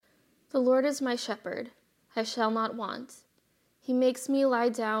The Lord is my shepherd, I shall not want. He makes me lie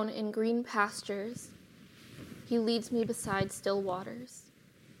down in green pastures. He leads me beside still waters.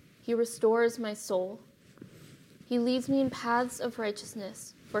 He restores my soul. He leads me in paths of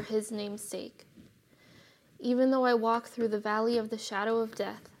righteousness for his name's sake. Even though I walk through the valley of the shadow of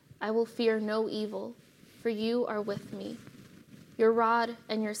death, I will fear no evil, for you are with me. Your rod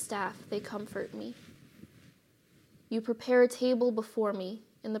and your staff, they comfort me. You prepare a table before me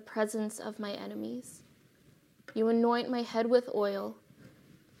in the presence of my enemies. You anoint my head with oil,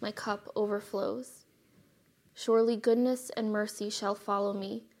 my cup overflows. Surely goodness and mercy shall follow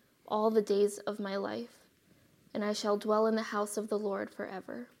me all the days of my life, and I shall dwell in the house of the Lord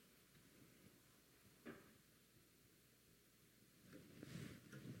forever.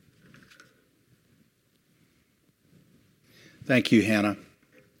 Thank you, Hannah.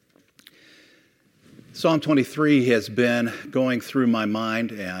 Psalm 23 has been going through my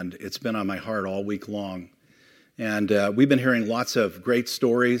mind, and it's been on my heart all week long. And we've been hearing lots of great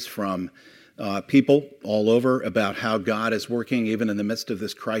stories from people all over about how God is working even in the midst of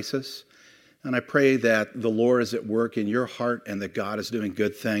this crisis. And I pray that the Lord is at work in your heart and that God is doing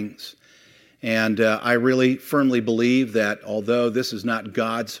good things. And I really firmly believe that although this is not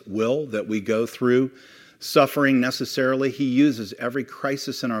God's will that we go through suffering necessarily, he uses every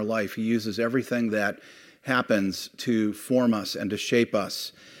crisis in our life. He uses everything that happens to form us and to shape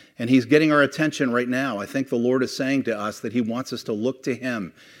us. And he's getting our attention right now. I think the Lord is saying to us that he wants us to look to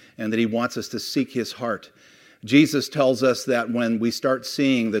him and that he wants us to seek his heart. Jesus tells us that when we start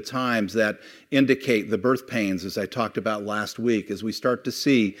seeing the times that indicate the birth pains, as I talked about last week, as we start to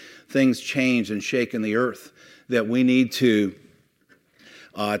see things change and shake in the earth, that we need to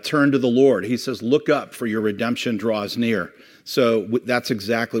turn to the Lord. He says, look up, for your redemption draws near. So that's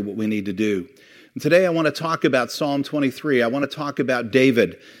exactly what we need to do. And today I want to talk about Psalm 23. I want to talk about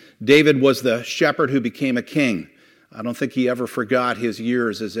David. David was the shepherd who became a king. I don't think he ever forgot his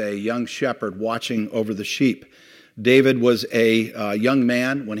years as a young shepherd watching over the sheep. David was a young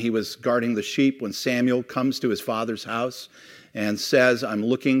man when he was guarding the sheep when Samuel comes to his father's house and says, I'm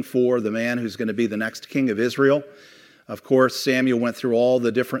looking for the man who's going to be the next king of Israel. Of course, Samuel went through all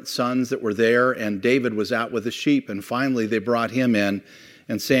the different sons that were there, and David was out with the sheep, and finally they brought him in,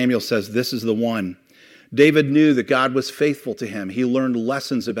 and Samuel says, this is the one. David knew that God was faithful to him. He learned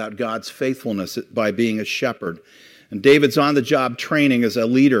lessons about God's faithfulness by being a shepherd. And David's on-the-job training as a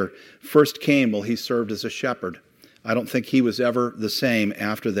leader first came while he served as a shepherd. I don't think he was ever the same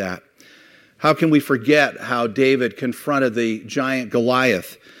after that. How can we forget how David confronted the giant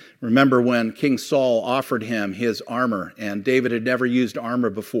Goliath? Remember when King Saul offered him his armor, and David had never used armor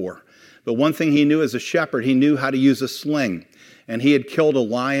before. But one thing he knew as a shepherd, he knew how to use a sling. And he had killed a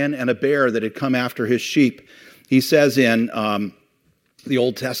lion and a bear that had come after his sheep. He says in the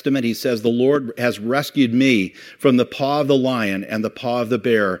Old Testament, he says, the Lord has rescued me from the paw of the lion and the paw of the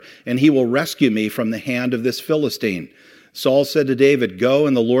bear, and he will rescue me from the hand of this Philistine. Saul said to David, go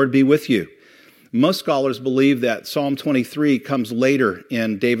and the Lord be with you. Most scholars believe that Psalm 23 comes later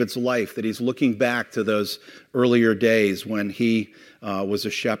in David's life, that he's looking back to those earlier days when he was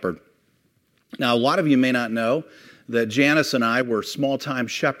a shepherd. Now, a lot of you may not know that Janice and I were small-time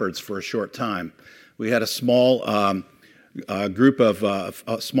shepherds for a short time. We had a small group of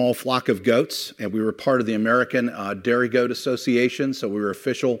a small flock of goats, and we were part of the American Dairy Goat Association, so we were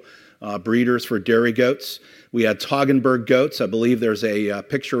official breeders for dairy goats. We had Toggenburg goats. I believe there's a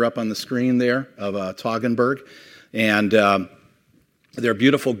picture up on the screen there of Toggenburg. And they're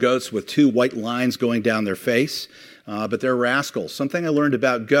beautiful goats with two white lines going down their face, but they're rascals. Something I learned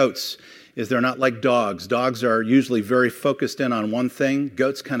about goats is they're not like dogs. Dogs are usually very focused in on one thing.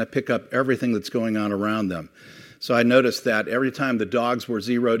 Goats kind of pick up everything that's going on around them. So I noticed that every time the dogs were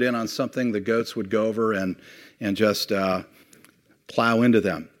zeroed in on something, the goats would go over and just plow into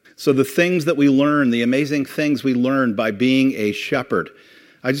them. So the things that we learn, the amazing things we learn by being a shepherd,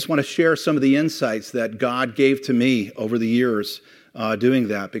 I just want to share some of the insights that God gave to me over the years doing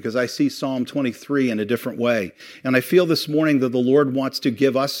that, because I see Psalm 23 in a different way. And I feel this morning that the Lord wants to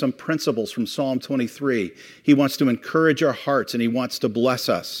give us some principles from Psalm 23. He wants to encourage our hearts, and he wants to bless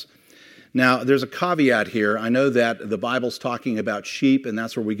us. Now, there's a caveat here. I know that the Bible's talking about sheep, and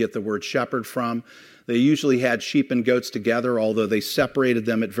that's where we get the word shepherd from. They usually had sheep and goats together, although they separated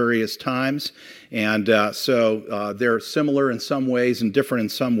them at various times. And so they're similar in some ways and different in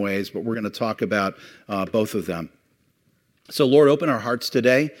some ways, but we're going to talk about both of them. So, Lord, open our hearts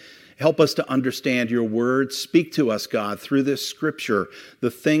today. Help us to understand your word. Speak to us, God, through this scripture,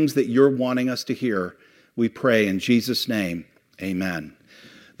 the things that you're wanting us to hear. We pray in Jesus' name, amen.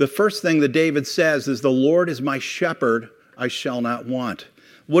 The first thing that David says is, the Lord is my shepherd, I shall not want.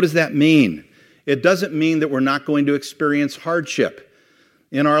 What does that mean? It doesn't mean that we're not going to experience hardship.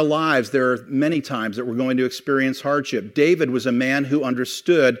 In our lives, there are many times that we're going to experience hardship. David was a man who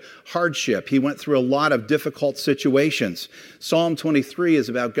understood hardship. He went through a lot of difficult situations. Psalm 23 is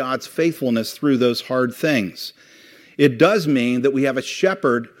about God's faithfulness through those hard things. It does mean that we have a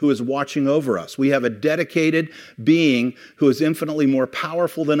shepherd who is watching over us. We have a dedicated being who is infinitely more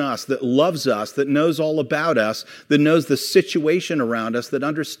powerful than us, that loves us, that knows all about us, that knows the situation around us, that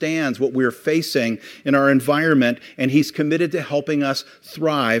understands what we're facing in our environment, and he's committed to helping us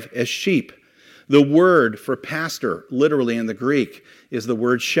thrive as sheep. The word for pastor, literally in the Greek, is the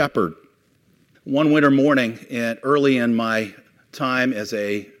word shepherd. One winter morning, early in my time as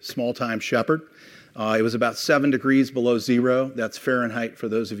a small-time shepherd, it was about 7 degrees below zero. That's Fahrenheit for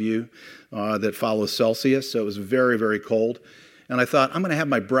those of you that follow Celsius. So it was very, very cold. And I thought, I'm going to have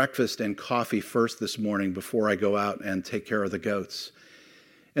my breakfast and coffee first this morning before I go out and take care of the goats.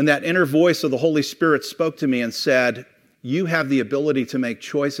 And that inner voice of the Holy Spirit spoke to me and said, you have the ability to make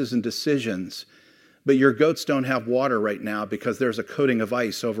choices and decisions, but your goats don't have water right now because there's a coating of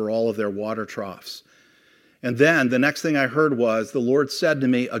ice over all of their water troughs. And then the next thing I heard was the Lord said to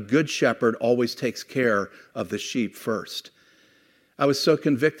me, a good shepherd always takes care of the sheep first. I was so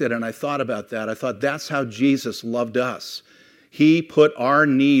convicted, and I thought about that. I thought that's how Jesus loved us. He put our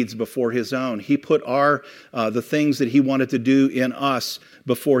needs before his own. He put the things that he wanted to do in us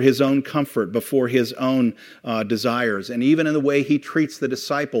before his own comfort, before his own desires. And even in the way he treats the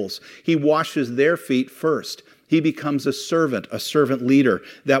disciples, he washes their feet first. He becomes a servant leader.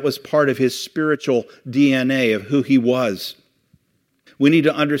 That was part of his spiritual DNA of who he was. We need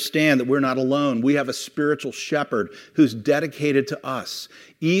to understand that we're not alone. We have a spiritual shepherd who's dedicated to us.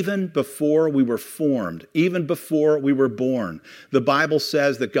 Even before we were formed, even before we were born, the Bible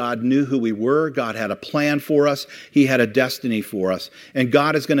says that God knew who we were. God had a plan for us. He had a destiny for us. And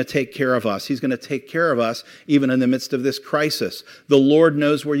God is going to take care of us. He's going to take care of us even in the midst of this crisis. The Lord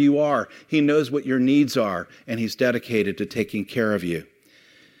knows where you are. He knows what your needs are, and he's dedicated to taking care of you.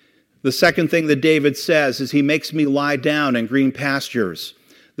 The second thing that David says is he makes me lie down in green pastures.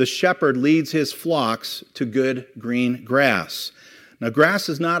 The shepherd leads his flocks to good green grass. Now, grass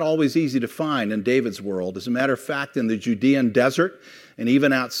is not always easy to find in David's world. As a matter of fact, in the Judean desert, and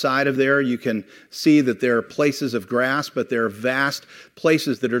even outside of there, you can see that there are places of grass, but there are vast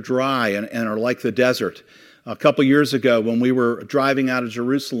places that are dry and are like the desert. A couple years ago, when we were driving out of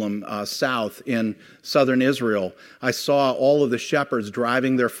Jerusalem south in southern Israel, I saw all of the shepherds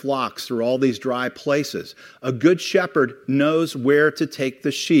driving their flocks through all these dry places. A good shepherd knows where to take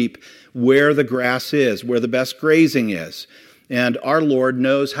the sheep, where the grass is, where the best grazing is. And our Lord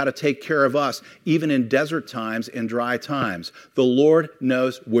knows how to take care of us, even in desert times and dry times. The Lord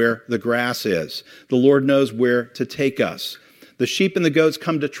knows where the grass is. The Lord knows where to take us. The sheep and the goats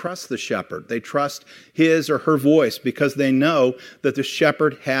come to trust the shepherd. They trust his or her voice because they know that the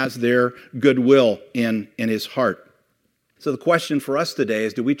shepherd has their goodwill in his heart. So the question for us today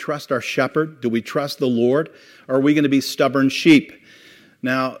is, do we trust our shepherd? Do we trust the Lord? Or are we going to be stubborn sheep?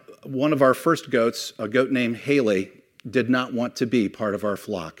 Now, one of our first goats, a goat named Haley, did not want to be part of our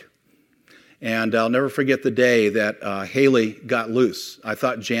flock. And I'll never forget the day that Haley got loose. I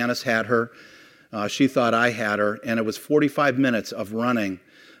thought Janice had her. She thought I had her, and it was 45 minutes of running,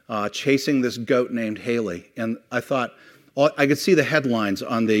 chasing this goat named Haley. And I thought, I could see the headlines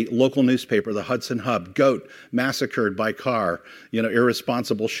on the local newspaper, the Hudson Hub, goat massacred by car,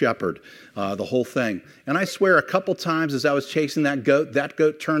 irresponsible shepherd, the whole thing. And I swear a couple times as I was chasing that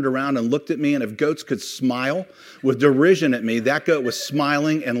goat turned around and looked at me, and if goats could smile with derision at me, that goat was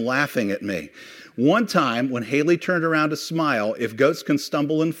smiling and laughing at me. One time, when Haley turned around to smile, if goats can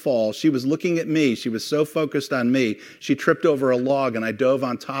stumble and fall, she was looking at me. She was so focused on me, she tripped over a log, and I dove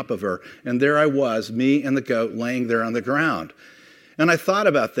on top of her. And there I was, me and the goat, laying there on the ground. And I thought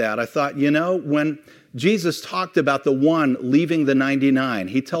about that. I thought, when Jesus talked about the one leaving the 99,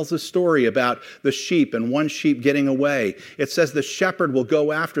 he tells a story about the sheep and one sheep getting away. It says the shepherd will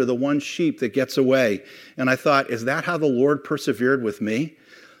go after the one sheep that gets away. And I thought, is that how the Lord persevered with me?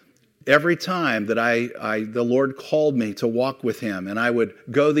 Every time that the Lord called me to walk with him and I would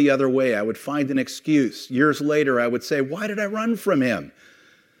go the other way, I would find an excuse. Years later, I would say, why did I run from him?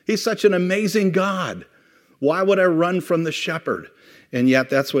 He's such an amazing God. Why would I run from the shepherd? And yet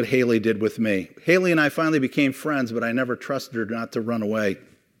that's what Haley did with me. Haley and I finally became friends, but I never trusted her not to run away.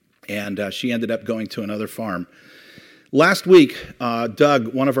 And she ended up going to another farm. Last week,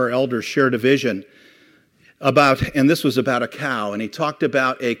 Doug, one of our elders, shared a vision and this was about a cow, and he talked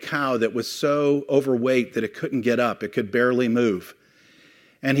about a cow that was so overweight that it couldn't get up, it could barely move.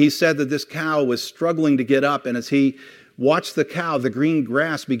 And he said that this cow was struggling to get up, and as he watched the cow, the green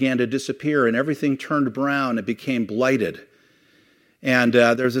grass began to disappear and everything turned brown. It became blighted. And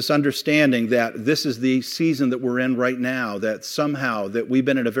there's this understanding that this is the season that we're in right now, that somehow that we've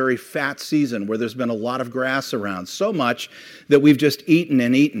been in a very fat season where there's been a lot of grass around, so much that we've just eaten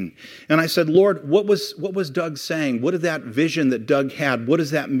and eaten. And I said, Lord, what was Doug saying? What did that vision that Doug had, what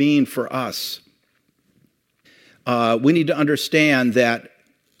does that mean for us? We need to understand that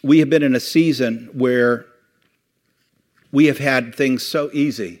we have been in a season where we have had things so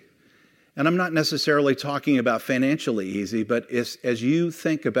easy. And I'm not necessarily talking about financially easy, but as you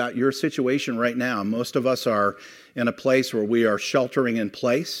think about your situation right now, most of us are in a place where we are sheltering in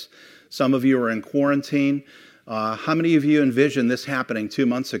place. Some of you are in quarantine. How many of you envisioned this happening 2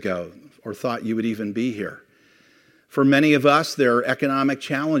 months ago or thought you would even be here? For many of us, there are economic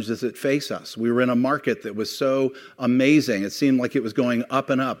challenges that face us. We were in a market that was so amazing. It seemed like it was going up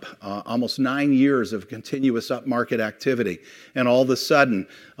and up, almost 9 years of continuous upmarket activity. And all of a sudden,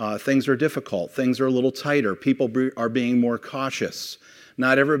 things are difficult. Things are a little tighter. People are being more cautious.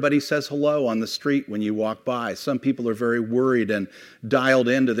 Not everybody says hello on the street when you walk by. Some people are very worried and dialed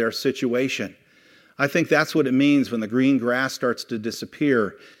into their situation. I think that's what it means when the green grass starts to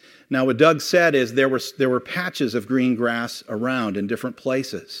disappear. Now, what Doug said is there were patches of green grass around in different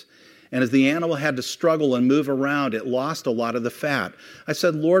places. And as the animal had to struggle and move around, it lost a lot of the fat. I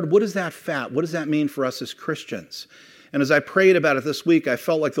said, Lord, what is that fat? What does that mean for us as Christians? And as I prayed about it this week, I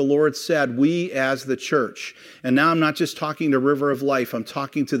felt like the Lord said, we as the church, and now I'm not just talking to River of Life, I'm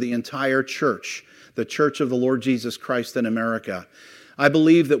talking to the entire church, the Church of the Lord Jesus Christ in America. I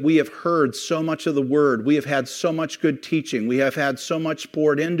believe that we have heard so much of the Word. We have had so much good teaching. We have had so much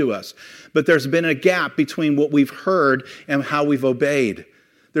poured into us. But there's been a gap between what we've heard and how we've obeyed.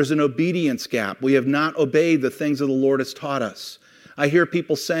 There's an obedience gap. We have not obeyed the things that the Lord has taught us. I hear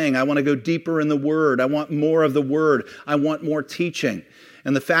people saying, I want to go deeper in the Word. I want more of the Word. I want more teaching.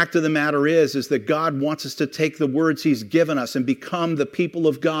 And the fact of the matter is that God wants us to take the words He's given us and become the people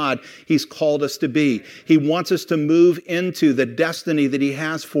of God He's called us to be. He wants us to move into the destiny that He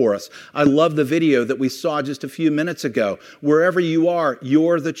has for us. I love the video that we saw just a few minutes ago. Wherever you are,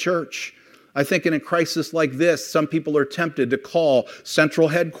 you're the church. I think in a crisis like this, some people are tempted to call central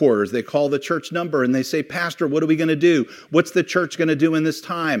headquarters. They call the church number and they say, Pastor, what are we going to do? What's the church going to do in this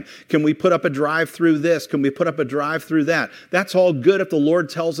time? Can we put up a drive-through this? Can we put up a drive-through that? That's all good if the Lord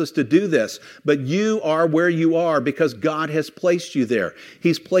tells us to do this. But you are where you are because God has placed you there.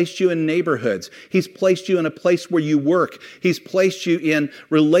 He's placed you in neighborhoods. He's placed you in a place where you work. He's placed you in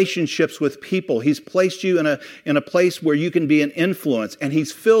relationships with people. He's placed you in a place where you can be an influence. And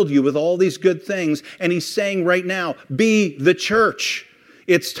He's filled you with all these good things, and He's saying right now, be the church.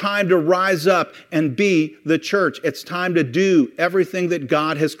 It's time to rise up and be the church. It's time to do everything that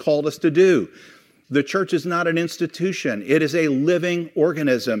God has called us to do. The church is not an institution. It is a living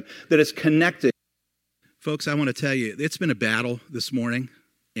organism that is connected. Folks, I want to tell you, it's been a battle this morning,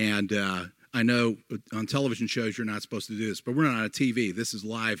 and I know on television shows you're not supposed to do this, but we're not on a TV. This is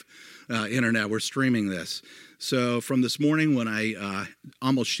live internet. We're streaming this. So from this morning when I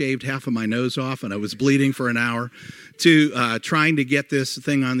almost shaved half of my nose off and I was bleeding for an hour to trying to get this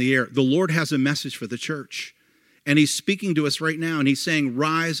thing on the air, the Lord has a message for the church. And He's speaking to us right now, and He's saying,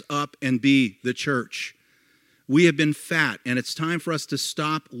 rise up and be the church. We have been fat, and it's time for us to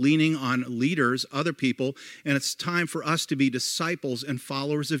stop leaning on leaders, other people, and it's time for us to be disciples and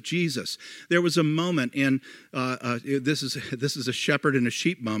followers of Jesus. There was a moment in, this is a shepherd and a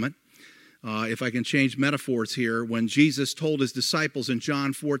sheep moment, if I can change metaphors here, when Jesus told His disciples in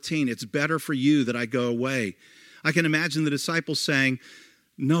John 14, it's better for you that I go away. I can imagine the disciples saying,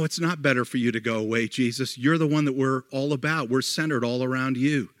 no, it's not better for you to go away, Jesus. You're the one that we're all about. We're centered all around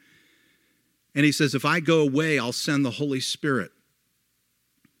you. And He says, if I go away, I'll send the Holy Spirit.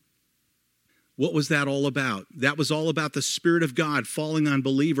 What was that all about? That was all about the Spirit of God falling on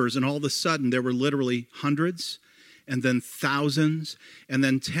believers, and all of a sudden there were literally hundreds, and then thousands, and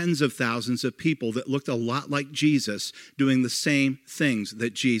then tens of thousands of people that looked a lot like Jesus doing the same things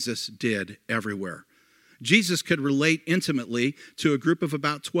that Jesus did everywhere. Jesus could relate intimately to a group of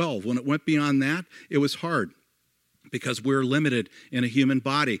about 12. When it went beyond that, it was hard, because we're limited in a human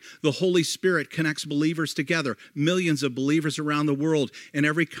body. The Holy Spirit connects believers together, millions of believers around the world, in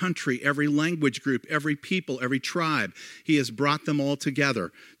every country, every language group, every people, every tribe. He has brought them all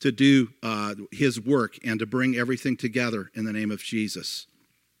together to do His work and to bring everything together in the name of Jesus.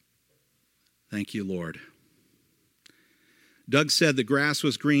 Thank you, Lord. Doug said the grass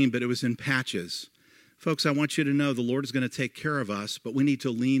was green, but it was in patches. Folks, I want you to know the Lord is going to take care of us, but we need to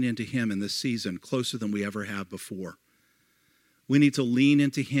lean into Him in this season closer than we ever have before. We need to lean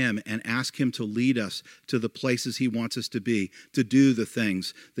into him and ask him to lead us to the places he wants us to be, to do the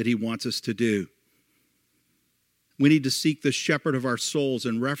things that he wants us to do. We need to seek the shepherd of our souls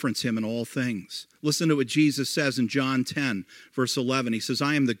and reference him in all things. Listen to what Jesus says in John 10, verse 11. He says,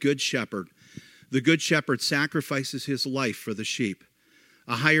 I am the good shepherd. The good shepherd sacrifices his life for the sheep.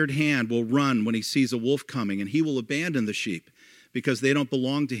 A hired hand will run when he sees a wolf coming, and he will abandon the sheep because they don't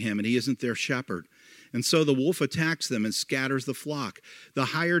belong to him and he isn't their shepherd. And so the wolf attacks them and scatters the flock. The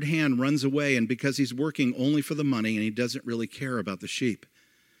hired hand runs away, and because he's working only for the money and he doesn't really care about the sheep.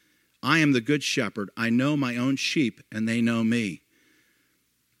 I am the good shepherd. I know my own sheep, and they know me.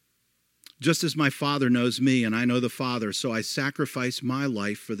 Just as my Father knows me, and I know the Father, so I sacrifice my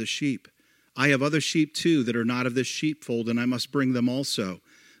life for the sheep. I have other sheep too that are not of this sheepfold, and I must bring them also.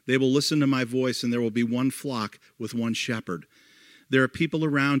 They will listen to my voice, and there will be one flock with one shepherd. There are people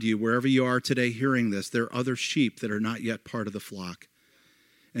around you, wherever you are today hearing this, there are other sheep that are not yet part of the flock.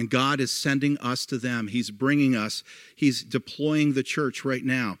 And God is sending us to them. He's bringing us. He's deploying the church right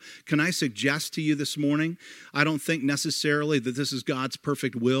now. Can I suggest to you this morning, I don't think necessarily that this is God's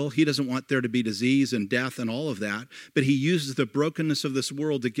perfect will. He doesn't want there to be disease and death and all of that. But he uses the brokenness of this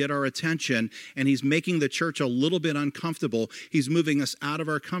world to get our attention. And he's making the church a little bit uncomfortable. He's moving us out of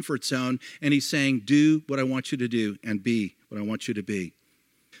our comfort zone. And he's saying, do what I want you to do and be what I want you to be.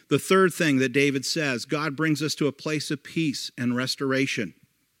 The third thing that David says, God brings us to a place of peace and restoration.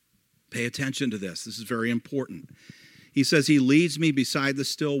 Pay attention to this. This is very important. He says, he leads me beside the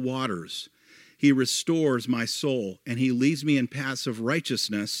still waters. He restores my soul, and he leads me in paths of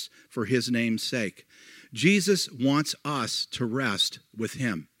righteousness for his name's sake. Jesus wants us to rest with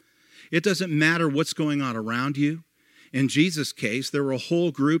him. It doesn't matter what's going on around you. In Jesus' case, there were a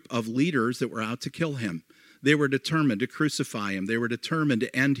whole group of leaders that were out to kill him. They were determined to crucify him. They were determined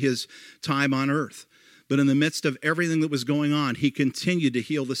to end his time on earth. But in the midst of everything that was going on, he continued to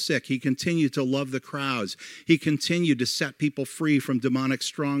heal the sick. He continued to love the crowds. He continued to set people free from demonic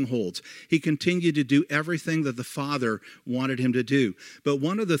strongholds. He continued to do everything that the Father wanted him to do. But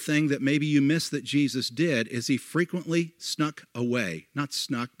one of the things that maybe you missed that Jesus did is he frequently snuck away. Not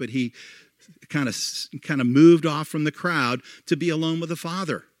snuck, but he kind of moved off from the crowd to be alone with the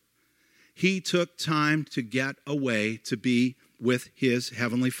Father. He took time to get away to be with his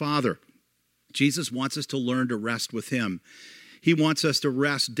heavenly Father. Jesus wants us to learn to rest with him. He wants us to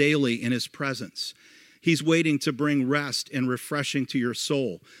rest daily in his presence. He's waiting to bring rest and refreshing to your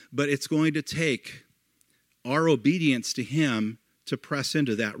soul, but it's going to take our obedience to him to press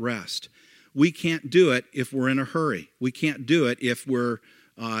into that rest. We can't do it if we're in a hurry. We can't do it if we're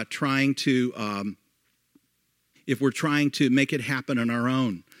trying to make it happen on our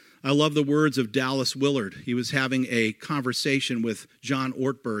own. I love the words of Dallas Willard. He was having a conversation with John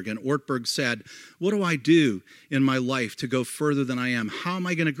Ortberg, and Ortberg said, what do I do in my life to go further than I am? How am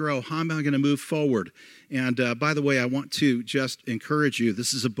I going to grow? How am I going to move forward? And by the way, I want to just encourage you.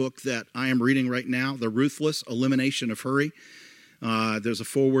 This is a book that I am reading right now, The Ruthless Elimination of Hurry. There's a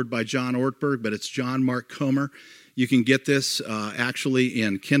foreword by John Ortberg, but it's John Mark Comer. You can get this actually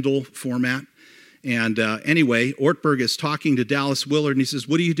in Kindle format. And anyway, Ortberg is talking to Dallas Willard, and he says,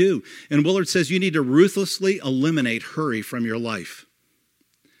 what do you do? And Willard says, you need to ruthlessly eliminate hurry from your life.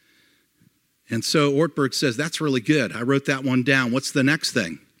 And so Ortberg says, that's really good. I wrote that one down. What's the next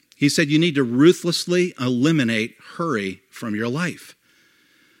thing? He said, you need to ruthlessly eliminate hurry from your life.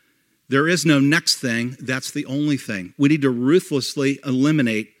 There is no next thing. That's the only thing. We need to ruthlessly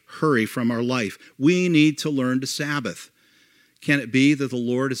eliminate hurry from our life. We need to learn to Sabbath. Can it be that the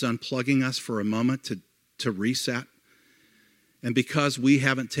Lord is unplugging us for a moment to reset? And because we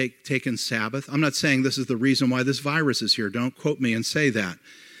haven't taken Sabbath, I'm not saying this is the reason why this virus is here. Don't quote me and say that.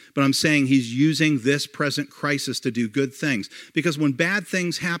 But I'm saying he's using this present crisis to do good things. Because when bad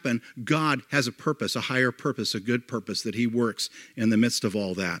things happen, God has a purpose, a higher purpose, a good purpose that he works in the midst of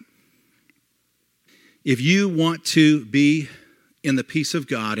all that. If you want to be in the peace of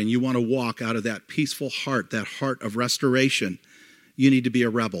God and you want to walk out of that peaceful heart, that heart of restoration, you need to be a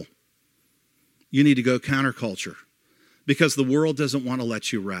rebel. You need to go counterculture because the world doesn't want to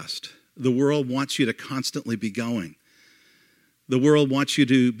let you rest. The world wants you to constantly be going. The world wants you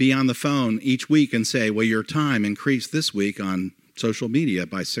to be on the phone each week and say, well, your time increased this week on social media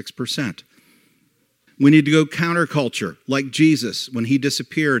by 6%. We need to go counterculture like Jesus when he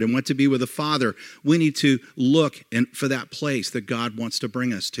disappeared and went to be with the Father. We need to look for that place that God wants to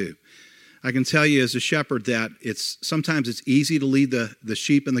bring us to. I can tell you as a shepherd that sometimes it's easy to lead the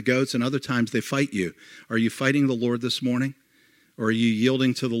sheep and the goats, and other times they fight you. Are you fighting the Lord this morning? Or are you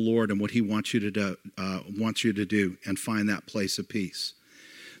yielding to the Lord and what he wants you to do and find that place of peace?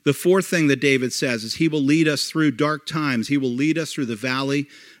 The fourth thing that David says is he will lead us through dark times. He will lead us through the valley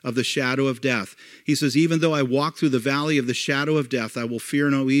of the shadow of death. He says, even though I walk through the valley of the shadow of death, I will fear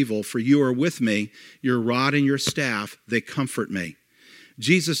no evil, for you are with me. Your rod and your staff, they comfort me.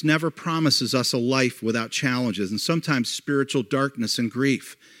 Jesus never promises us a life without challenges and sometimes spiritual darkness and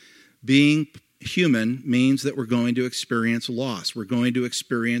grief. Being human means that we're going to experience loss. We're going to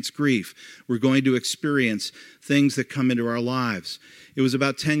experience grief. We're going to experience things that come into our lives. It was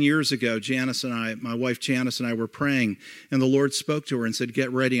about 10 years ago, my wife Janice and I were praying, and the Lord spoke to her and said,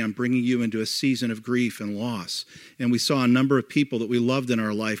 get ready, I'm bringing you into a season of grief and loss. And we saw a number of people that we loved in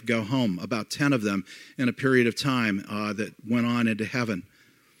our life go home, about 10 of them in a period of time that went on into heaven.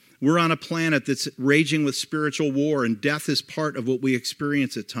 We're on a planet that's raging with spiritual war, and death is part of what we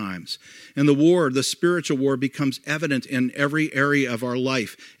experience at times. And the spiritual war, becomes evident in every area of our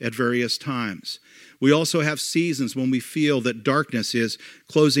life at various times. We also have seasons when we feel that darkness is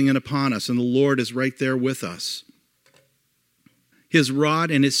closing in upon us, and the Lord is right there with us. His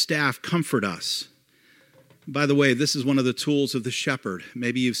rod and his staff comfort us. By the way, this is one of the tools of the shepherd.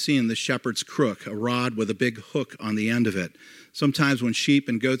 Maybe you've seen the shepherd's crook, a rod with a big hook on the end of it. Sometimes when sheep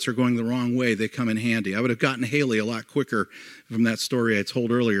and goats are going the wrong way, they come in handy. I would have gotten Haley a lot quicker from that story I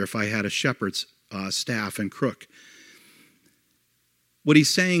told earlier if I had a shepherd's staff and crook. What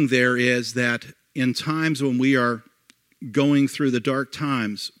he's saying there is that in times when we are going through the dark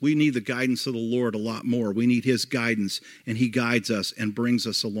times, we need the guidance of the Lord a lot more. We need his guidance, and he guides us and brings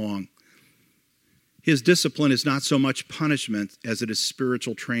us along. His discipline is not so much punishment as it is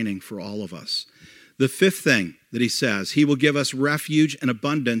spiritual training for all of us. The fifth thing that he says, he will give us refuge and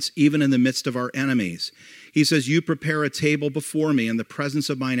abundance even in the midst of our enemies. He says, you prepare a table before me in the presence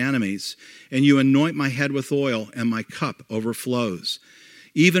of mine enemies, and you anoint my head with oil, and my cup overflows.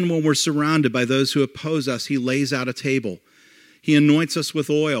 Even when we're surrounded by those who oppose us, he lays out a table. He anoints us with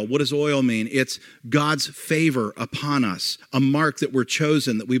oil. What does oil mean? It's God's favor upon us, a mark that we're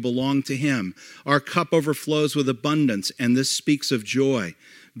chosen, that we belong to him. Our cup overflows with abundance, and this speaks of joy.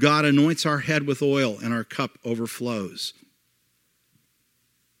 God anoints our head with oil, and our cup overflows.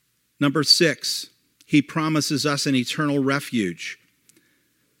 Number 6, he promises us an eternal refuge.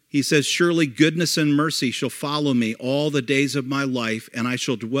 He says, surely goodness and mercy shall follow me all the days of my life, and I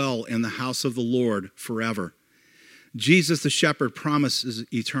shall dwell in the house of the Lord forever. Jesus the shepherd promises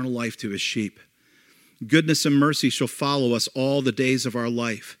eternal life to his sheep. Goodness and mercy shall follow us all the days of our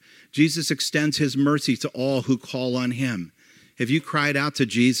life. Jesus extends his mercy to all who call on him. Have you cried out to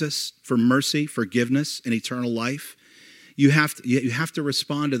Jesus for mercy, forgiveness, and eternal life? You have to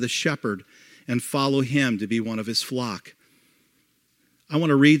respond to the shepherd and follow him to be one of his flock. I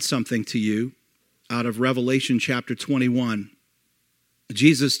want to read something to you out of Revelation chapter 21.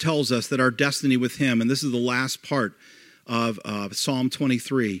 Jesus tells us that our destiny with him, and this is the last part of Psalm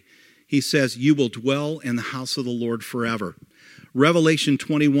 23, he says, you will dwell in the house of the Lord forever. Revelation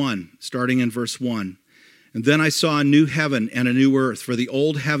 21, starting in verse 1. And then I saw a new heaven and a new earth, for the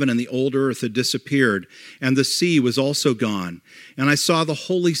old heaven and the old earth had disappeared, and the sea was also gone. And I saw the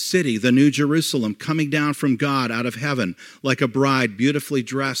holy city, the new Jerusalem, coming down from God out of heaven, like a bride beautifully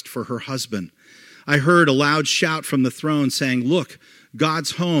dressed for her husband. I heard a loud shout from the throne saying, look,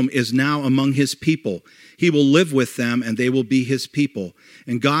 God's home is now among his people. He will live with them, and they will be his people.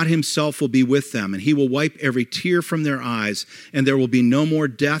 And God himself will be with them, and he will wipe every tear from their eyes, and there will be no more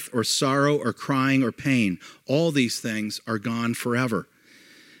death or sorrow or crying or pain. All these things are gone forever.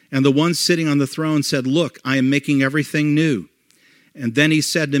 And the one sitting on the throne said, look, I am making everything new. And then he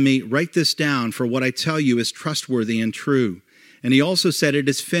said to me, write this down, for what I tell you is trustworthy and true. And he also said, it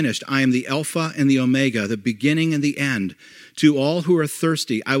is finished. I am the Alpha and the Omega, the beginning and the end. To all who are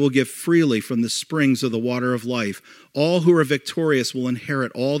thirsty, I will give freely from the springs of the water of life. All who are victorious will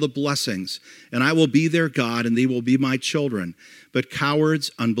inherit all the blessings, and I will be their God, and they will be my children. But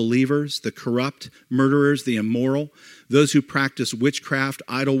cowards, unbelievers, the corrupt, murderers, the immoral, those who practice witchcraft,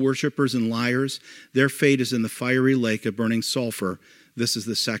 idol worshippers, and liars, their fate is in the fiery lake of burning sulfur. This is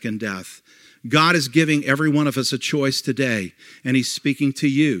the second death. God is giving every one of us a choice today, and he's speaking to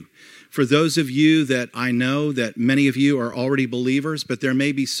you. For those of you that I know that many of you are already believers, but there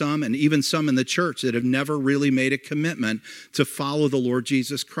may be some, and even some in the church, that have never really made a commitment to follow the Lord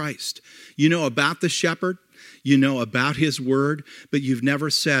Jesus Christ. You know about the shepherd, you know about his word, but you've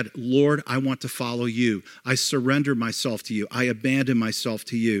never said, Lord, I want to follow you. I surrender myself to you. I abandon myself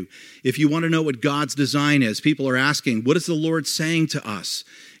to you. If you want to know what God's design is, people are asking, what is the Lord saying to us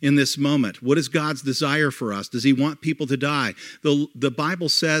in this moment? What is God's desire for us? Does he want people to die? The Bible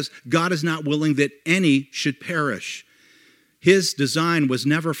says God is not willing that any should perish. His design was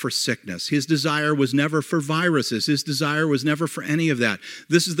never for sickness. His desire was never for viruses. His desire was never for any of that.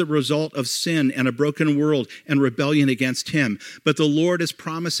 This is the result of sin and a broken world and rebellion against him. But the Lord is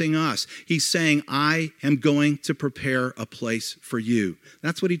promising us. He's saying, I am going to prepare a place for you.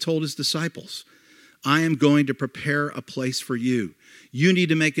 That's what he told his disciples. I am going to prepare a place for you. You need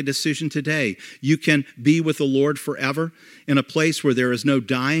to make a decision today. You can be with the Lord forever in a place where there is no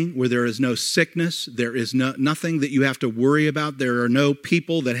dying, where there is no sickness, there is nothing that you have to worry about. There are no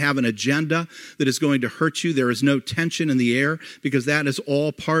people that have an agenda that is going to hurt you. There is no tension in the air because that is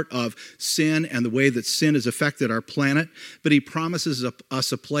all part of sin and the way that sin has affected our planet. But he promises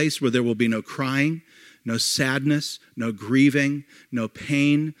us a place where there will be no crying, no sadness, no grieving, no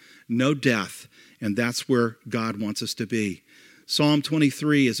pain, no death. And that's where God wants us to be. Psalm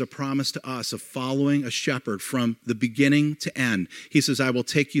 23 is a promise to us of following a shepherd from the beginning to end. He says, I will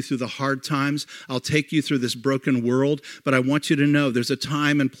take you through the hard times. I'll take you through this broken world. But I want you to know there's a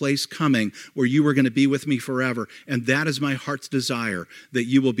time and place coming where you are going to be with me forever. And that is my heart's desire, that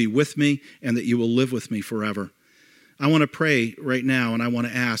you will be with me and that you will live with me forever. I want to pray right now, and I want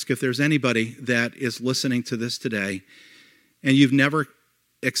to ask if there's anybody that is listening to this today and you've never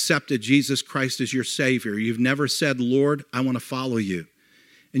accepted Jesus Christ as your Savior. You've never said, Lord, I want to follow you.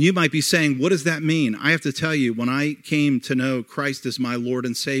 And you might be saying, what does that mean? I have to tell you, when I came to know Christ as my Lord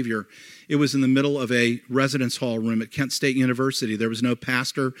and Savior, it was in the middle of a residence hall room at Kent State University. There was no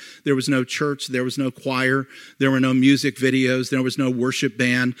pastor, there was no church, there was no choir, there were no music videos, there was no worship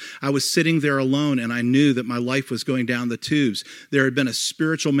band. I was sitting there alone, and I knew that my life was going down the tubes. There had been a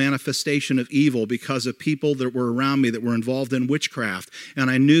spiritual manifestation of evil because of people that were around me that were involved in witchcraft,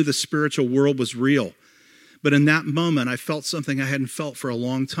 and I knew the spiritual world was real. But in that moment, I felt something I hadn't felt for a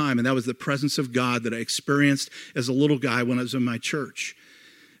long time, and that was the presence of God that I experienced as a little guy when I was in my church.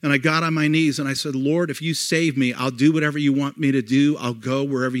 And I got on my knees and I said, Lord, if you save me, I'll do whatever you want me to do. I'll go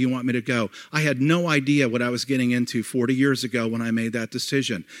wherever you want me to go. I had no idea what I was getting into 40 years ago when I made that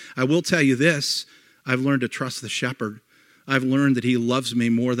decision. I will tell you this, I've learned to trust the shepherd. I've learned that he loves me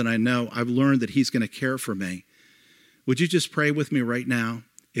more than I know. I've learned that he's going to care for me. Would you just pray with me right now?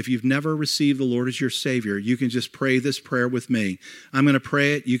 If you've never received the Lord as your Savior, you can just pray this prayer with me. I'm going to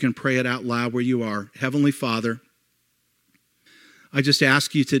pray it. You can pray it out loud where you are. Heavenly Father, I just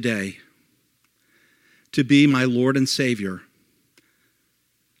ask you today to be my Lord and Savior.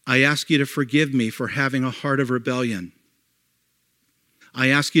 I ask you to forgive me for having a heart of rebellion. I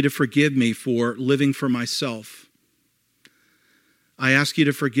ask you to forgive me for living for myself. I ask you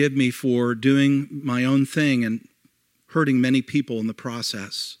to forgive me for doing my own thing and hurting many people in the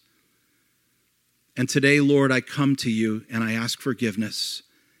process. And today, Lord, I come to you and I ask forgiveness.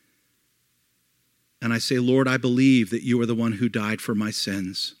 And I say, Lord, I believe that you are the one who died for my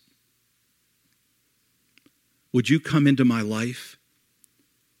sins. Would you come into my life?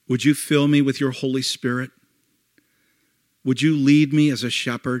 Would you fill me with your Holy Spirit? Would you lead me as a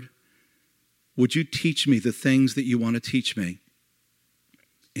shepherd? Would you teach me the things that you want to teach me?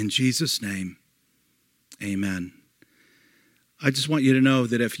 In Jesus' name, amen. I just want you to know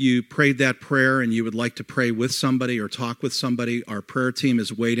that if you prayed that prayer and you would like to pray with somebody or talk with somebody, our prayer team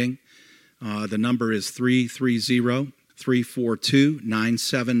is waiting. The number is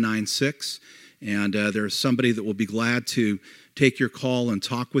 330-342-9796. And there's somebody that will be glad to take your call and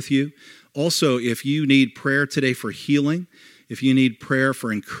talk with you. Also, if you need prayer today for healing, if you need prayer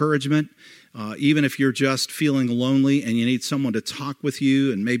for encouragement, even if you're just feeling lonely and you need someone to talk with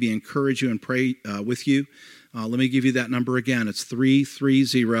you and maybe encourage you and pray with you, let me give you that number again. It's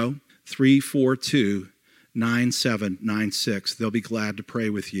 330-342-9796. They'll be glad to pray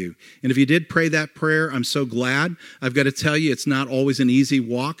with you. And if you did pray that prayer, I'm so glad. I've got to tell you, it's not always an easy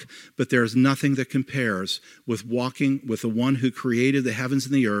walk, but there's nothing that compares with walking with the one who created the heavens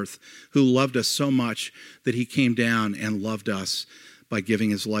and the earth, who loved us so much that he came down and loved us by giving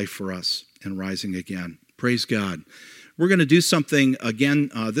his life for us and rising again. Praise God. We're going to do something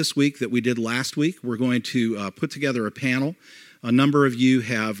again this week that we did last week. We're going to put together a panel. A number of you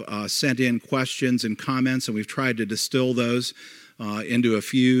have sent in questions and comments, and we've tried to distill those into a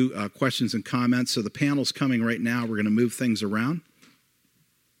few questions and comments. So the panel's coming right now. We're going to move things around.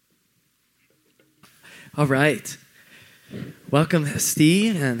 All right. Welcome,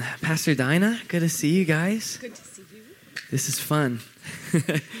 Steve and Pastor Dinah. Good to see you guys. Good to see you. This is fun.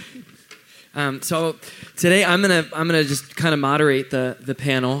 So today I'm gonna just kind of moderate the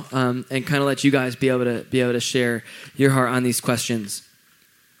panel and kind of let you guys be able to share your heart on these questions.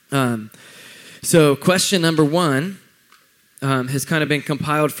 So question number one has kind of been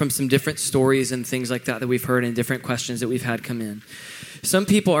compiled from some different stories and things like that we've heard and different questions that we've had come in. Some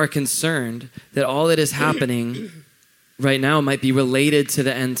people are concerned that all that is happening right now might be related to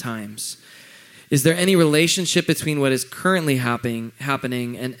the end times. Is there any relationship between what is currently happening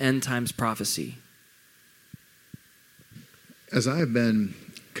and end times prophecy? As I've been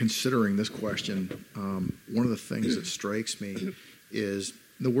considering this question, one of the things that strikes me is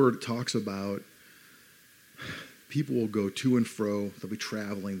the word talks about people will go to and fro, they'll be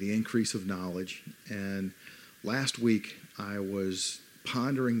traveling, the increase of knowledge. And last week I was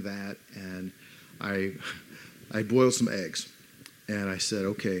pondering that, and I boiled some eggs. And I said,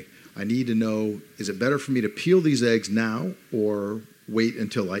 okay, I need to know, is it better for me to peel these eggs now or wait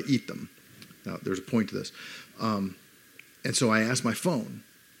until I eat them? Now, there's a point to this. And so I asked my phone,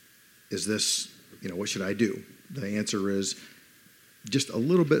 is this, what should I do? The answer is just a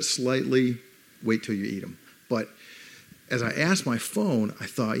little bit slightly, wait till you eat them. But as I asked my phone, I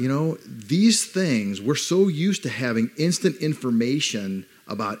thought, these things, we're so used to having instant information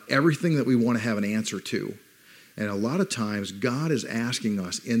about everything that we want to have an answer to. And a lot of times, God is asking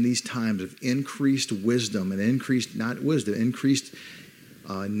us in these times of increased wisdom and increased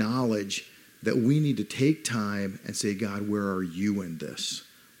knowledge, that we need to take time and say, God, where are you in this?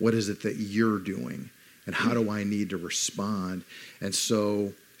 What is it that you're doing? And how do I need to respond? And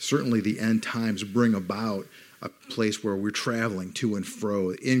so certainly the end times bring about a place where we're traveling to and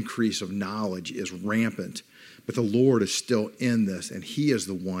fro. The increase of knowledge is rampant. But the Lord is still in this, and he is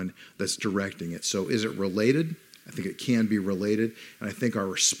the one that's directing it. So is it related? I think it can be related. And I think our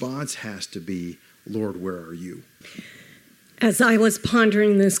response has to be, Lord, where are you? As I was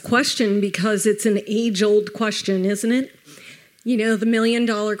pondering this question, because it's an age-old question, isn't it? The $1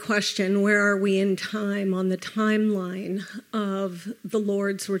 million question, where are we in time on the timeline of the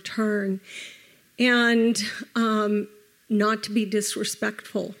Lord's return? And not to be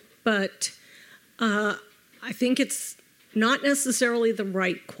disrespectful, but I think it's not necessarily the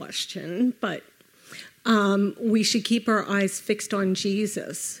right question, but we should keep our eyes fixed on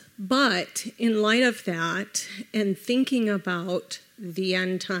Jesus. But in light of that, and thinking about the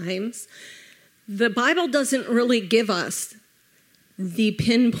end times, the Bible doesn't really give us the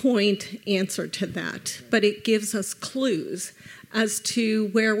pinpoint answer to that, but it gives us clues as to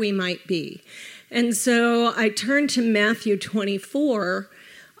where we might be. And so I turn to Matthew 24,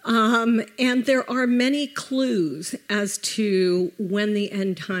 and there are many clues as to when the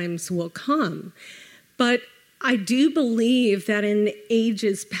end times will come. But I do believe that in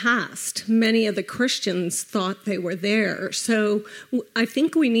ages past, many of the Christians thought they were there. So I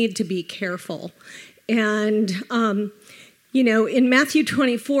think we need to be careful. And, in Matthew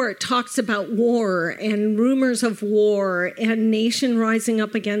 24, it talks about war and rumors of war and nation rising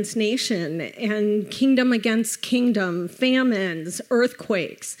up against nation and kingdom against kingdom, famines,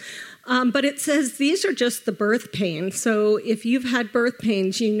 earthquakes. But it says these are just the birth pains. So if you've had birth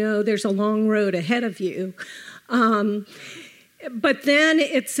pains, there's a long road ahead of you. But then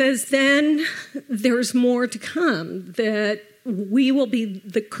it says, then there's more to come, that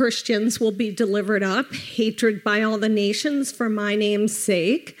the Christians will be delivered up, hatred by all the nations for my name's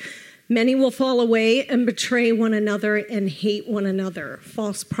sake. Many will fall away and betray one another and hate one another.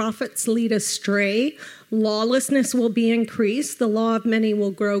 False prophets lead astray. Lawlessness will be increased. The law of many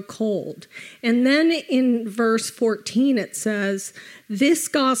will grow cold. And then in verse 14 it says, this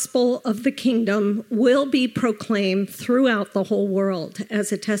gospel of the kingdom will be proclaimed throughout the whole world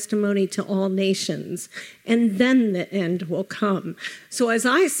as a testimony to all nations. And then the end will come. So as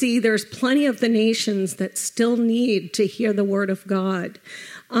I see, there's plenty of the nations that still need to hear the word of God.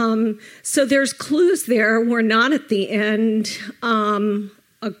 So there's clues there. We're not at the end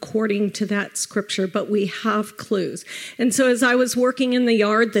according to that scripture, but we have clues. And so as I was working in the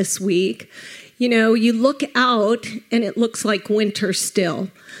yard this week, you look out and it looks like winter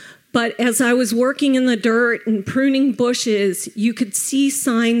still. But as I was working in the dirt and pruning bushes, you could see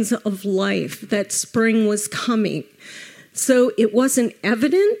signs of life, that spring was coming. So it wasn't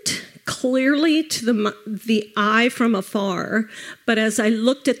evident clearly to the eye from afar, but as I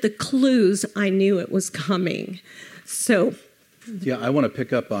looked at the clues, I knew it was coming. So, yeah, I want to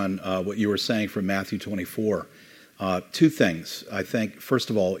pick up on what you were saying from Matthew 24. Two things. I think,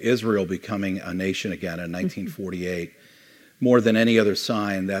 first of all, Israel becoming a nation again in 1948. More than any other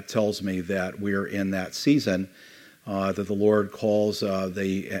sign, that tells me that we're in that season that the Lord calls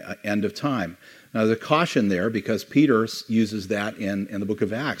the end of time. Now, there's a caution there because Peter uses that in the book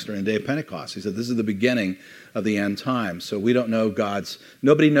of Acts during the day of Pentecost. He said, this is the beginning of the end time. So we don't know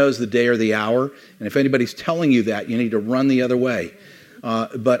nobody knows the day or the hour. And if anybody's telling you that, you need to run the other way.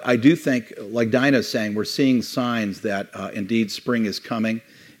 But I do think, like Dinah's saying, we're seeing signs that indeed spring is coming.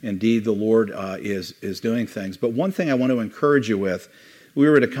 Indeed, the Lord is doing things. But one thing I want to encourage you with, We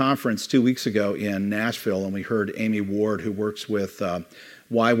were at a conference 2 weeks ago in Nashville, and we heard Amy Ward, who works with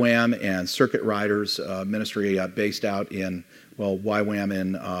YWAM and Circuit Riders ministry based out in, YWAM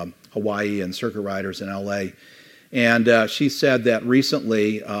in Hawaii and Circuit Riders in L.A., and she said that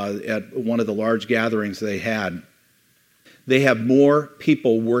recently at one of the large gatherings they have more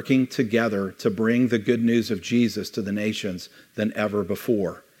people working together to bring the good news of Jesus to the nations than ever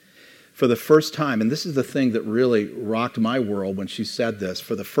before. For the first time, and this is the thing that really rocked my world when she said this,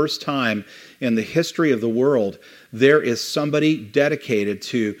 for the first time in the history of the world, there is somebody dedicated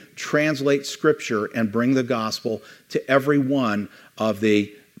to translate Scripture and bring the gospel to every one of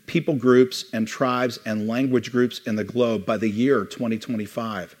the people groups and tribes and language groups in the globe by the year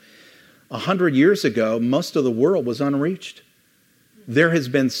 2025. 100 years ago, most of the world was unreached. There has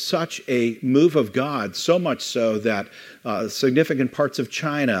been such a move of God, so much so that significant parts of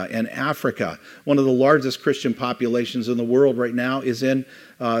China and Africa, one of the largest Christian populations in the world right now, is in,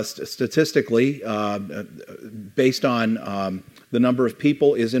 statistically, based on the number of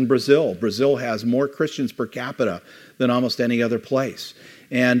people, is in Brazil. Brazil has more Christians per capita than almost any other place.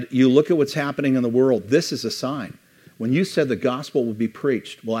 And you look at what's happening in the world, this is a sign. When you said the gospel will be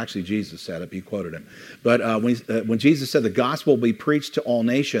preached, well, actually Jesus said it, you quoted him. But when Jesus said the gospel will be preached to all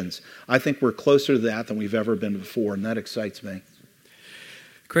nations, I think we're closer to that than we've ever been before, and that excites me.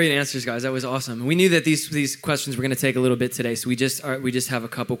 Great answers, guys. That was awesome. We knew that these questions were going to take a little bit today, so we just have a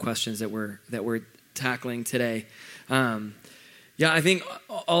couple questions that we're tackling today. Yeah, I think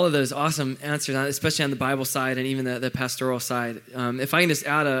all of those awesome answers, especially on the Bible side and even the pastoral side. If I can just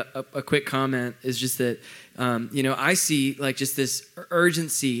add a quick comment, is just that, I see like just this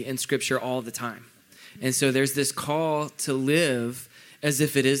urgency in Scripture all the time. And so there's this call to live as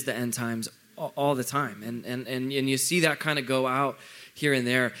if it is the end times all the time. And you see that kind of go out here and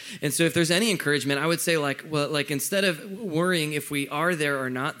there. And so if there's any encouragement, I would say instead of worrying if we are there or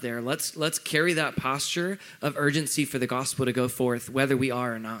not there, let's carry that posture of urgency for the gospel to go forth, whether we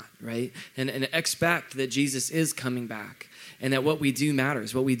are or not, right? And expect that Jesus is coming back and that what we do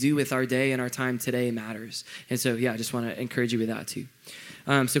matters. What we do with our day and our time today matters. And so, I just want to encourage you with that too.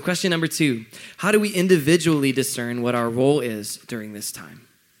 So question number 2, how do we individually discern what our role is during this time?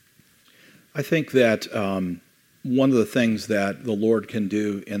 I think that one of the things that the Lord can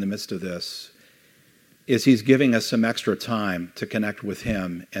do in the midst of this is he's giving us some extra time to connect with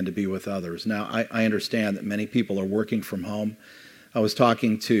him and to be with others. Now, I understand that many people are working from home. I was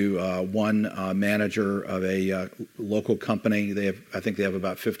talking to one manager of a local company. I think they have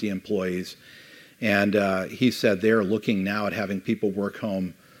about 50 employees. And he said they're looking now at having people work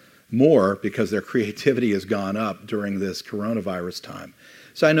home more because their creativity has gone up during this coronavirus time.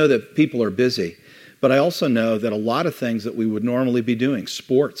 So I know that people are busy. But I also know that a lot of things that we would normally be doing,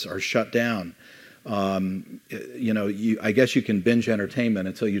 sports are shut down. I guess you can binge entertainment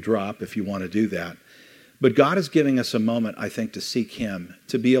until you drop if you want to do that. But God is giving us a moment, I think, to seek him,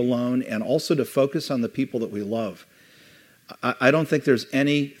 to be alone, and also to focus on the people that we love. I don't think there's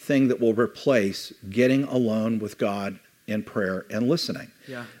anything that will replace getting alone with God in prayer and listening.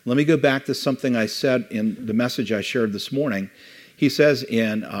 Yeah. Let me go back to something I said in the message I shared this morning. He says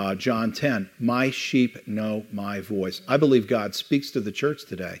in John 10, my sheep know my voice. I believe God speaks to the church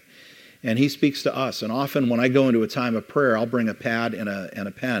today, and he speaks to us. And often when I go into a time of prayer, I'll bring a pad and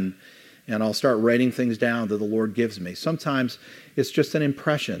a pen, and I'll start writing things down that the Lord gives me. Sometimes it's just an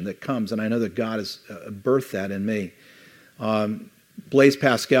impression that comes, and I know that God has birthed that in me. Blaise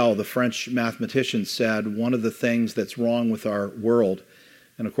Pascal, the French mathematician, said one of the things that's wrong with our world,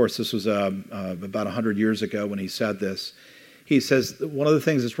 and of course this was about 100 years ago when he said this, he says, one of the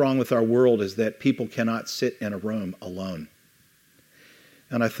things that's wrong with our world is that people cannot sit in a room alone.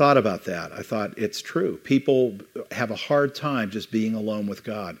 And I thought about that. I thought, it's true. People have a hard time just being alone with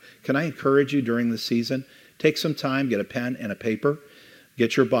God. Can I encourage you during this season? Take some time, get a pen and a paper,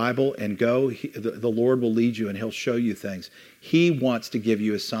 get your Bible and go. The Lord will lead you and he'll show you things. He wants to give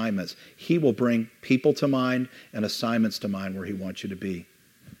you assignments. He will bring people to mind and assignments to mind where he wants you to be.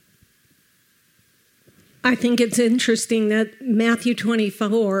 I think it's interesting that Matthew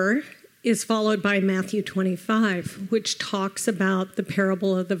 24 is followed by Matthew 25, which talks about the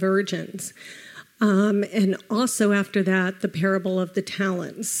parable of the virgins. And also after that, the parable of the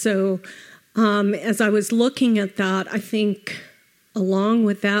talents. So as I was looking at that, I think along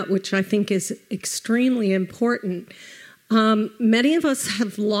with that, which I think is extremely important, many of us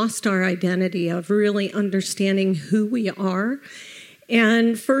have lost our identity of really understanding who we are.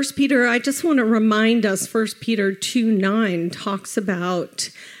 And 1 Peter, I just want to remind us, 1 Peter 2:9 talks about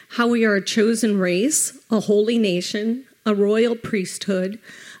how we are a chosen race, a holy nation, a royal priesthood,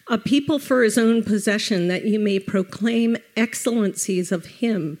 a people for his own possession, that you may proclaim excellencies of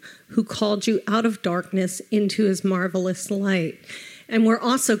him who called you out of darkness into his marvelous light. And we're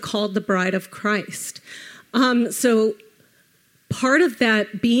also called the bride of Christ. So part of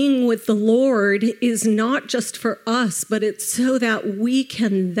that being with the Lord is not just for us, but it's so that we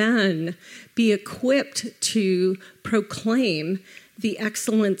can then be equipped to proclaim the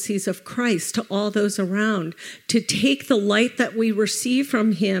excellencies of Christ to all those around, to take the light that we receive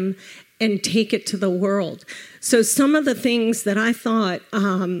from him and take it to the world. So some of the things that I thought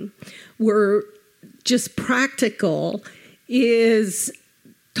were just practical is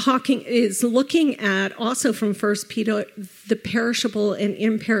looking at also from 1 Peter, the perishable and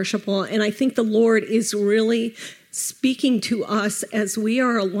imperishable. And I think the Lord is really speaking to us as we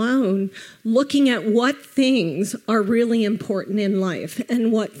are alone, looking at what things are really important in life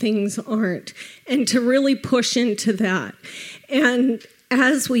and what things aren't, and to really push into that. And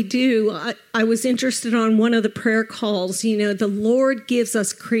as we do, I was interested on one of the prayer calls, the Lord gives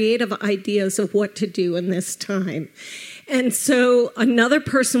us creative ideas of what to do in this time. And so another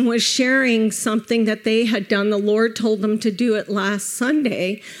person was sharing something that they had done. The Lord told them to do it last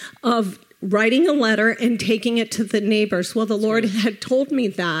Sunday, of writing a letter and taking it to the neighbors. Well, the Lord had told me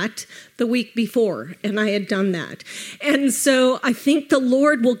that the week before, and I had done that. And so I think the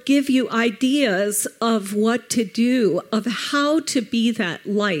Lord will give you ideas of what to do, of how to be that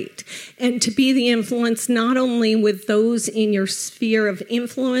light, and to be the influence not only with those in your sphere of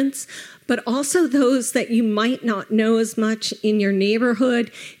influence, but also those that you might not know as much in your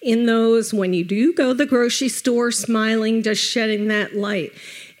neighborhood, in those when you do go to the grocery store, smiling, just shedding that light.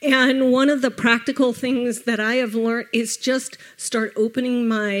 And one of the practical things that I have learned is just start opening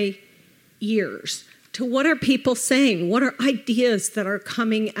my ears to what are people saying, what are ideas that are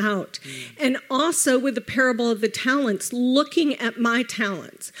coming out. And also with the parable of the talents, looking at my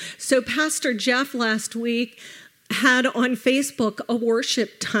talents. So Pastor Jeff last week had on Facebook a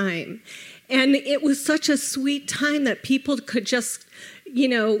worship time. And it was such a sweet time that people could just,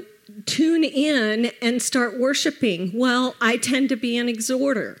 tune in and start worshiping. Well, I tend to be an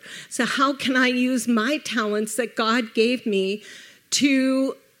exhorter. So how can I use my talents that God gave me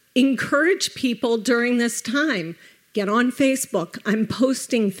to encourage people during this time? Get on Facebook. I'm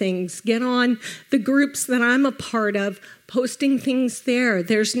posting things. Get on the groups that I'm a part of, posting things there.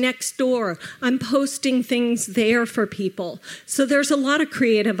 There's Nextdoor. I'm posting things there for people. So there's a lot of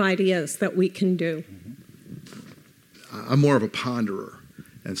creative ideas that we can do. I'm more of a ponderer.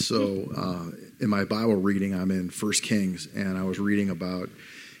 And so in my Bible reading, I'm in 1 Kings, and I was reading about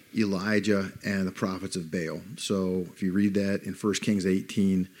Elijah and the prophets of Baal. So if you read that in 1 Kings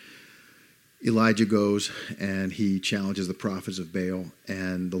 18, Elijah goes and he challenges the prophets of Baal,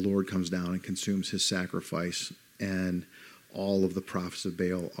 and the Lord comes down and consumes his sacrifice, and all of the prophets of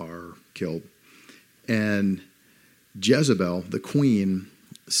Baal are killed. And Jezebel, the queen,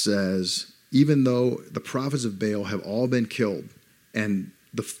 says, even though the prophets of Baal have all been killed and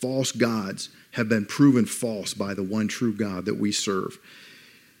the false gods have been proven false by the one true God that we serve.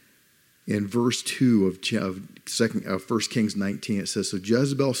 In verse 2 of 1 Kings 19, it says, so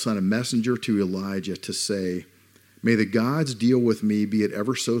Jezebel sent a messenger to Elijah to say, may the gods deal with me, be it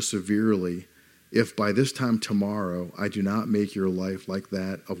ever so severely, if by this time tomorrow I do not make your life like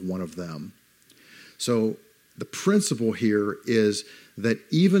that of one of them. So the principle here is that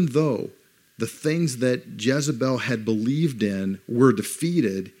even though the things that Jezebel had believed in were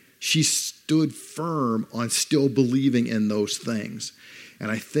defeated, she stood firm on still believing in those things.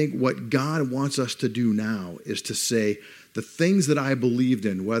 And I think what God wants us to do now is to say, the things that I believed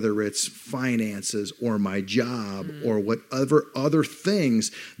in, whether it's finances or my job or whatever other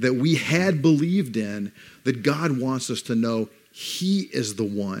things that we had believed in, that God wants us to know he is the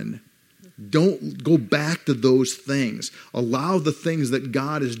one. Don't go back to those things. Allow the things that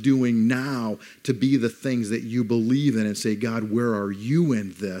God is doing now to be the things that you believe in, and say, God, where are you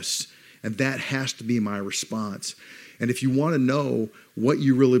in this? And that has to be my response. And if you want to know what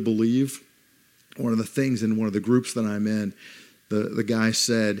you really believe, one of the things in one of the groups that I'm in, the guy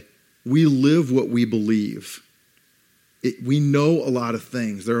said, we live what we believe. We know a lot of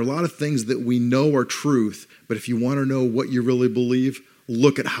things. There are a lot of things that we know are truth, but if you want to know what you really believe,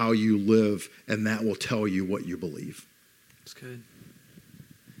 look at how you live, and that will tell you what you believe. That's good.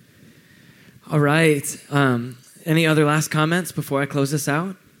 All right. Any other last comments before I close this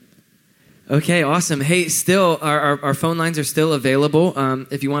out? Okay, awesome. Hey, still, our phone lines are still available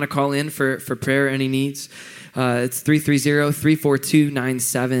if you want to call in for prayer or any needs. It's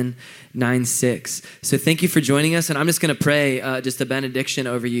 330-342-9796. So thank you for joining us. And I'm just going to pray just a benediction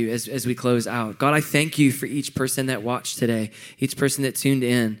over you as we close out. God, I thank you for each person that watched today, each person that tuned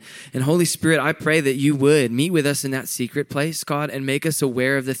in. And Holy Spirit, I pray that you would meet with us in that secret place, God, and make us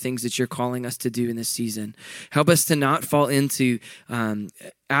aware of the things that you're calling us to do in this season. Help us to not fall into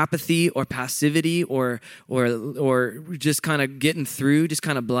apathy or passivity or just kind of getting through, just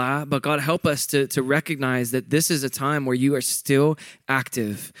kind of blah. But God, help us to recognize that this is a time where you are still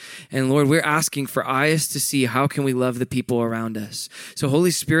active. And Lord, we're asking for eyes to see how can we love the people around us. So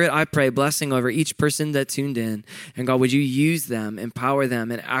Holy Spirit, I pray blessing over each person that tuned in. And God, would you use them, empower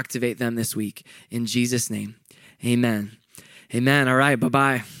them, and activate them this week? In Jesus' name, amen. Amen. All right,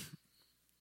 bye-bye.